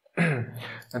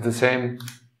 And the same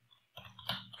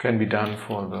can be done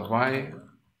for the y.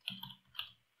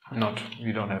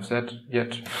 We don't have z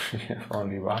yet, we have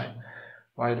only y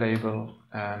label,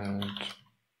 and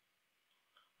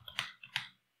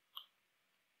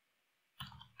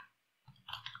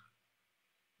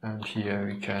here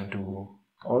we can do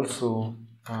also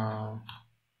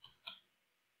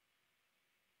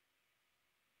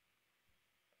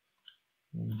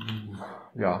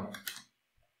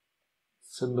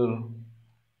symbol.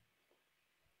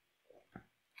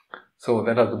 So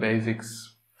that are the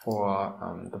basics for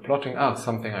the plotting.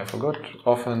 Something I forgot.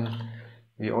 Often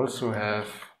we also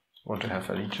want to have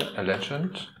a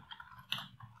legend,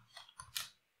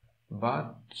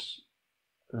 but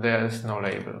there is no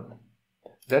label.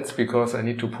 That's because I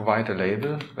need to provide a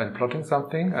label when plotting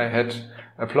something. I had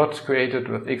a plot created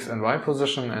with x and y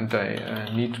position, and I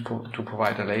need to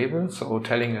provide a label, so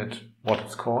telling it what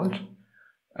it's called.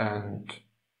 And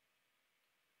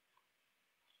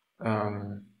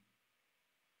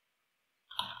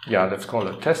let's call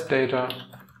it test data.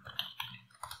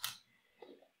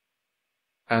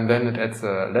 And then it adds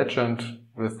a legend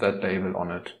with that label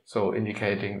on it, so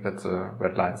indicating that the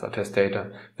red lines are test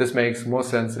data. This makes more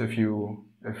sense if you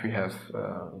have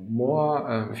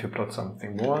if you plot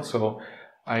something more. So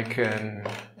I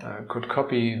could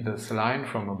copy this line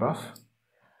from above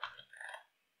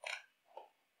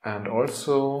and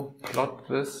also plot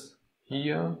this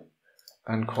here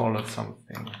and call it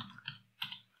something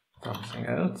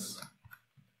else.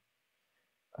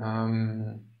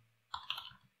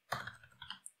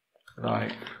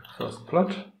 Like first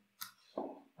plot,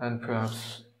 and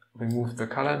perhaps remove the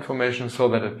color information so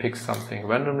that it picks something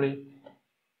randomly.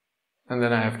 And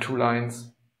then I have two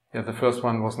lines. The first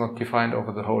one was not defined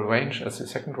over the whole range as the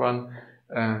second one,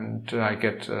 and I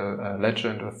get a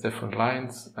legend with different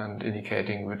lines and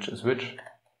indicating which is which.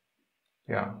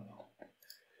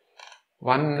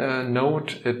 One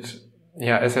note,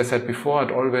 as I said before,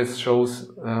 it always shows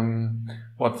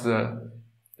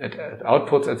it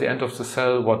outputs at the end of the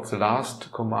cell what the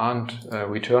last command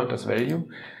returned as value.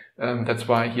 That's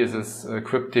why here this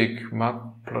cryptic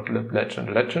matplotlib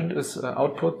legend. Legend is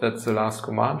output, that's the last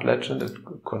command. Legend,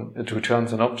 it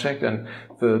returns an object, and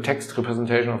the text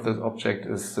representation of this object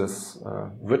is this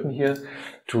written here.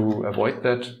 To avoid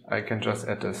that, I can just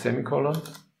add a semicolon,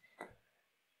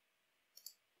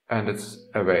 and it's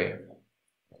array.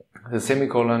 The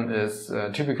semicolon is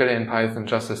typically in Python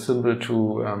just a symbol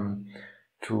to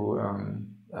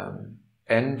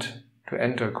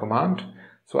enter a command.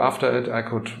 So after it, I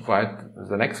could write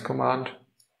the next command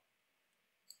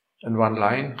in one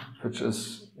line, which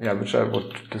I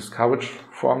would discourage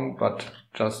from, but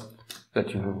just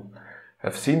that you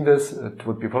have seen this, it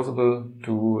would be possible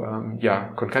to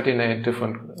concatenate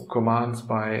different commands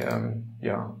by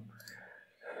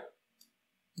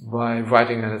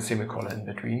writing a semicolon in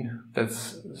between.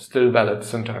 That's still valid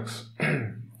syntax.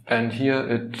 And here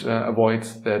it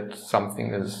avoids that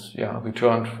something is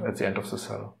returned at the end of the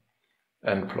cell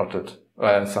and plotted.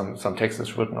 Some text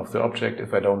is written of the object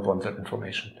if I don't want that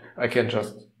information. I can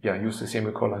just use the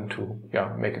semicolon to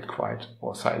make it quiet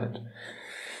or silent.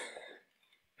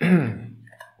 The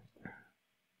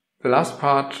last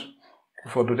part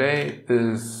for today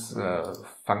is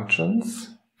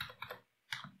functions.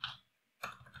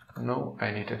 No,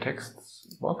 I need a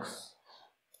text box.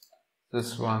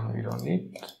 This one we don't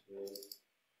need.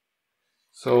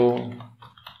 So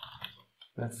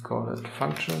let's call it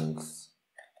functions.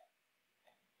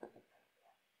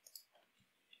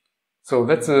 So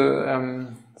that's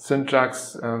a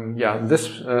syntax.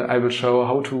 This I will show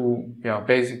how to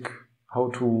how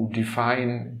to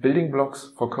define building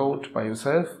blocks for code by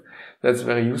yourself. That's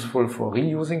very useful for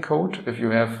reusing code. If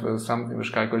you have something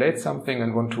which calculates something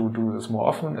and want to do this more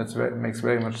often, it makes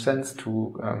very much sense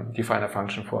to define a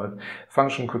function for it.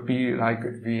 Function could be like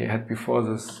we had before,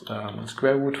 this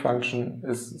square root function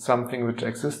is something which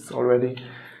exists already.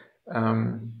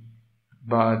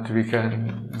 But we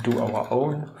can do our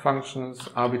own functions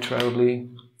arbitrarily,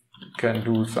 can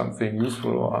do something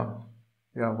useful or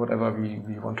whatever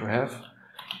we want to have.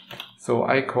 So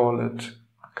I call it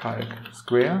calc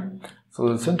square.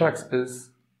 So the syntax is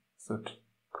it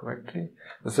correctly?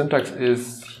 The syntax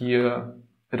is here,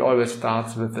 it always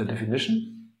starts with the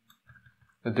definition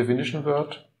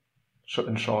word,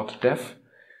 in short def,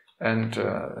 and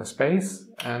a space,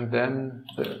 and then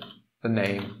the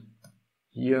name.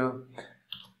 Here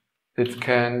it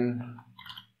can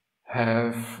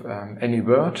have any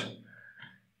word.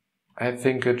 I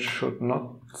think it should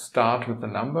not start with the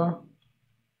number.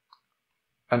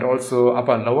 And also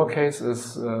upper and lowercase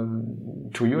is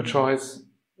to your choice.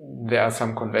 There are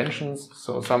some conventions.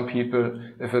 So some people,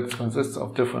 if it consists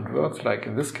of different words, like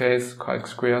in this case, calc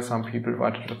square, some people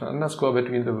write it with an underscore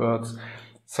between the words.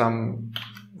 Some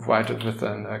write it with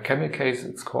a camel case,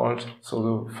 it's called.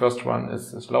 So the first one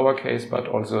is lowercase, but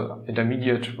also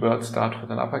intermediate words start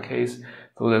with an uppercase.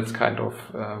 So that's kind of,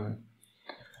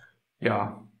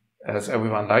 as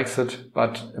everyone likes it.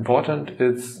 But important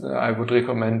is, I would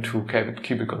recommend to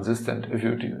keep it consistent. If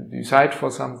you decide for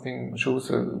something,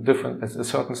 choose a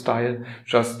certain style,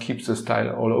 just keep the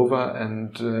style all over,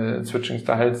 and switching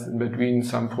styles in between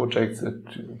some projects,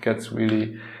 it gets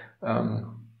really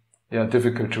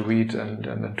difficult to read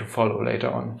and to follow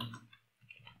later on.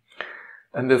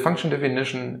 And the function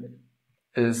definition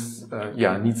is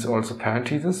needs also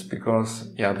parentheses,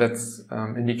 because that's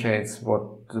indicates what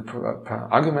the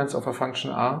arguments of a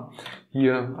function are.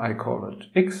 Here I call it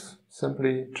x,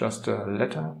 simply just a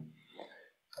letter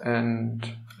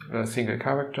and a single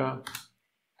character.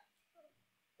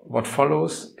 What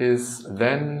follows is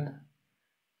then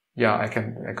I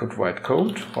could write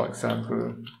code, for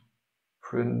example,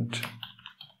 print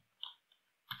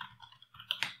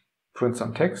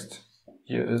some text.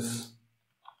 Here is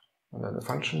the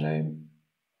function name.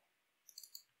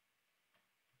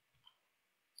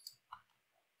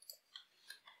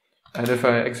 And if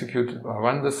I execute or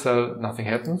run this cell, nothing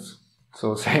happens.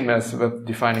 So same as with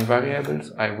defining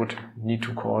variables, I would need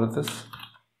to call this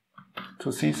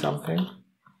to see something.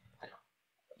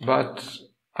 But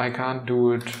I can't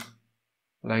do it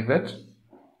like that,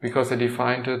 because I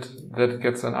defined it that it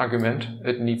gets an argument.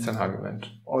 It needs an argument.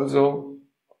 Also,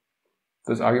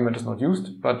 this argument is not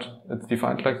used, but it's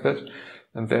defined like that,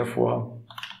 and therefore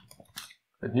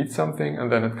it needs something,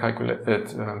 and then it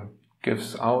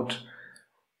gives out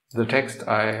the text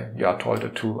I told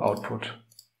it to output.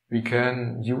 We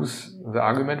can use the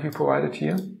argument we provided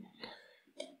here,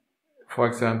 for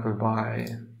example, by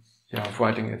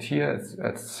writing it here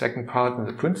at the second part in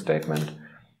the print statement.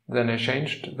 Then I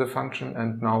changed the function,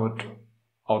 and now it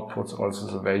outputs also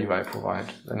the value I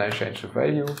provide. Then I change the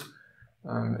value,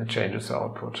 it changes the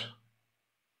output.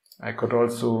 I could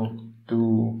also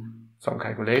do some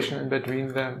calculation in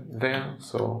between them there.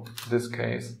 So in this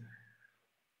case,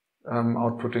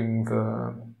 outputting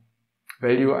the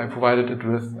value I provided it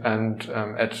with, and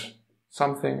add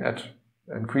something,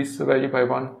 increase the value by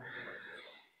 1.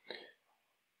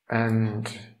 And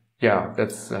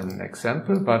that's an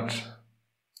example, but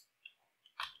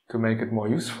to make it more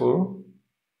useful,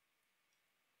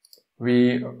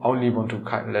 we only want to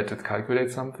let it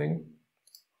calculate something.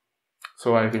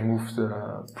 So I remove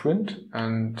the print,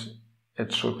 and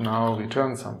it should now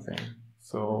return something.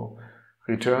 So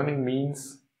returning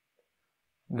means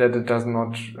that it does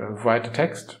not write a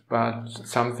text, but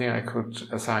something I could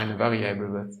assign a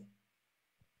variable with.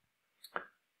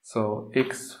 So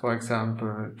x, for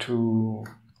example, to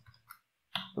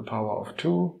the power of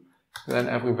 2, then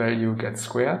every value gets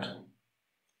squared,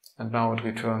 and now it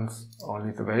returns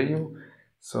only the value.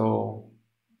 So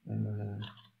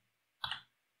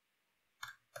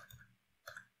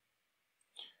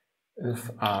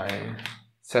if I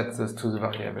set this to the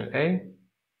variable a,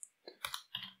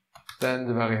 then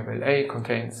the variable a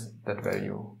contains that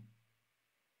value.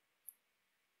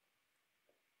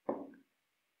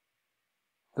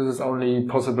 This is only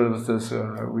possible with this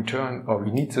return, or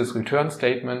we need this return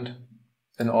statement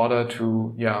in order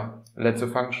to let the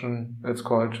function, it's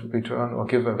called return, or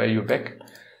give a value back,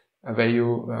 a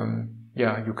value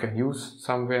you can use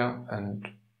somewhere, and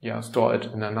store it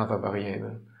in another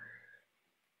variable.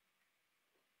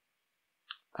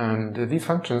 And these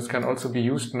functions can also be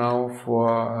used now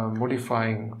for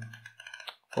modifying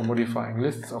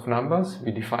lists of numbers.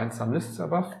 We define some lists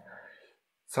above,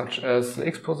 such as the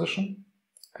x position,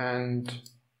 and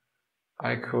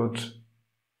I could,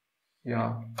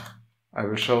 I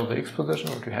will show the x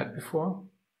position, what we had before,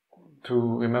 to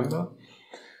remember.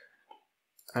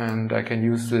 And I can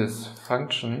use this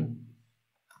function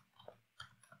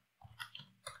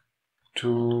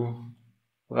to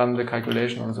run the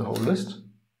calculation on the whole list.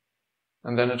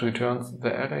 And then it returns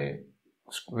the array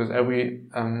with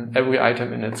every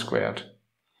item in it squared.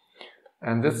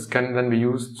 And this can then be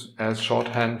used as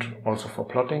shorthand also for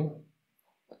plotting.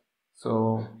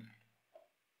 So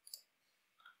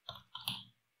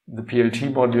the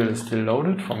PLT module is still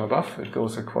loaded from above. It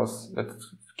goes across, it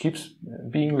keeps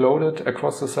being loaded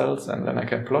across the cells, and then I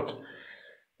can plot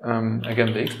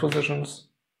again the x positions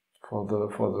for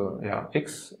the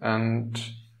x, and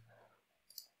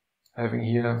having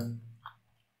here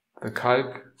the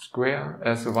calc square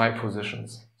as the y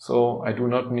positions. So I do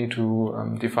not need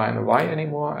to define a y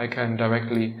anymore. I can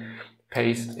directly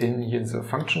paste in here the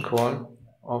function call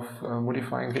of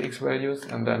modifying the x values,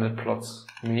 and then it plots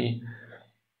me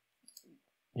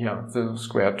the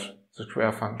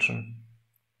square function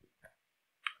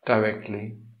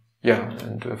directly.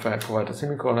 And if I provide a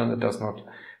semicolon, it does not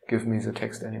give me the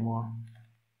text anymore.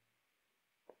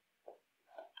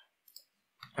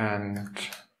 And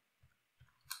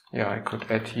I could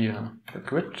add here the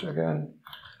grid again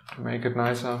to make it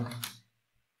nicer.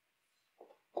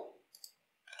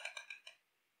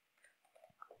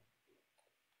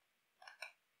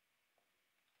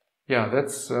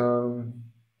 That's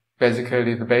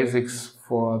basically the basics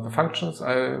for the functions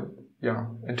I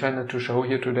intended to show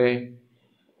here today.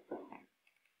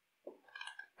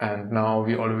 And now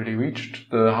we already reached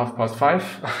the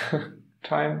 5:30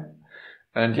 time.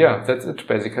 And that's it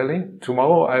basically.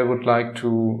 Tomorrow I would like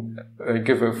to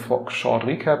give a short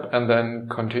recap and then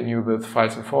continue with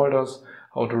files and folders,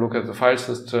 how to look at the file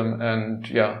system, and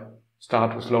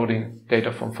start with loading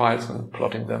data from files and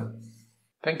plotting them.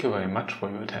 Thank you very much for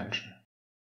your attention.